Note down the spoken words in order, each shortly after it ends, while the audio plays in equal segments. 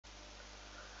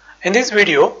In this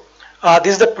video,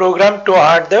 this is the program to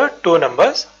add the two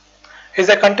numbers. It's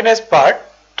a continuous part.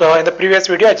 So in the previous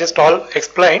video, I just all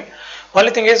explained. Only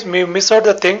thing is we miss out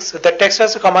the things. The text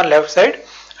has to come on left side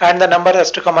and the number has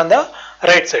to come on the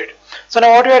right side. So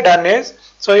now what we have done is,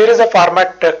 so here is a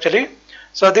format actually.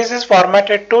 So this is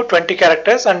formatted to 20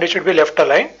 characters and it should be left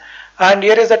aligned. And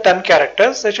here is the 10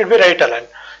 characters, it should be right aligned.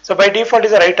 So by default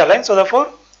is a right aligned, so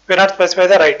therefore we are not specify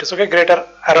the right. So okay, greater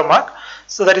arrow mark.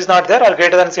 So that is not there, or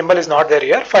greater than symbol is not there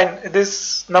here. Fine,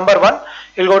 this number 1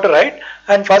 will go to right,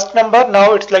 and first number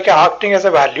now it's like acting as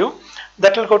a value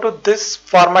that will go to this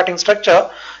formatting structure.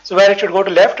 So where it should go to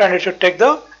left and it should take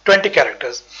the 20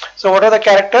 characters. So what are the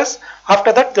characters?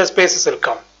 After that the spaces will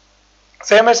come.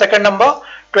 Same as second number,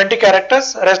 20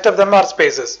 characters, rest of them are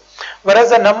spaces.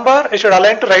 Whereas the number it should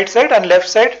align to right side and left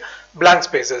side blank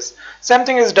spaces. Same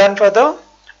thing is done for the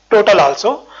total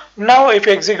also. Now if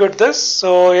you execute this,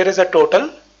 so here is a total.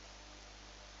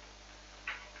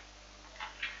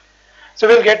 So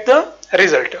we'll get the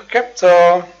result. Okay,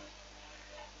 so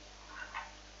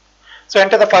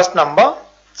enter the first number.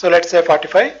 So let's say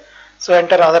 45. So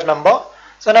enter another number.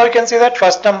 So now you can see that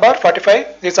first number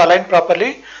 45 is aligned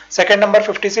properly, second number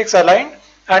 56 aligned,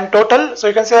 and total, so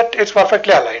you can see that it's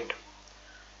perfectly aligned.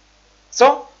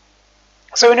 So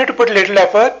we need to put little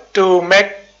effort to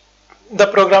make the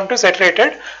program to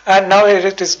saturated, and now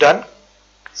it is done.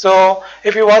 So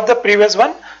if you watch the previous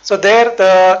one, so there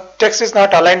the text is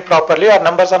not aligned properly or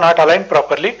numbers are not aligned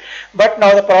properly, but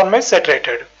now the program is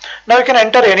saturated. Now you can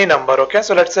enter any number. Okay,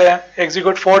 so let's say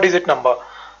execute 4-digit number.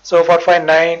 So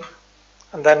 459,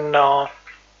 and then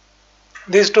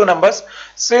these two numbers,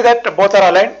 see that both are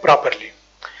aligned properly.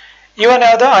 Even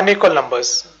have the unequal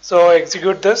numbers. So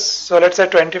execute this. So let's say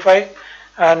 25,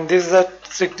 and this is a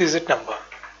 6-digit number.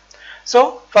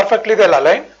 So perfectly they'll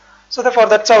align. So therefore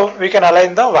that's how we can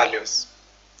align the values.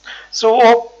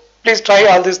 So please try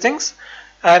all these things,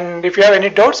 and if you have any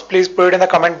doubts, please put it in the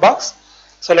comment box.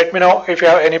 So let me know if you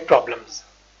have any problems.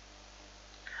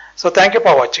 So thank you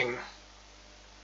for watching.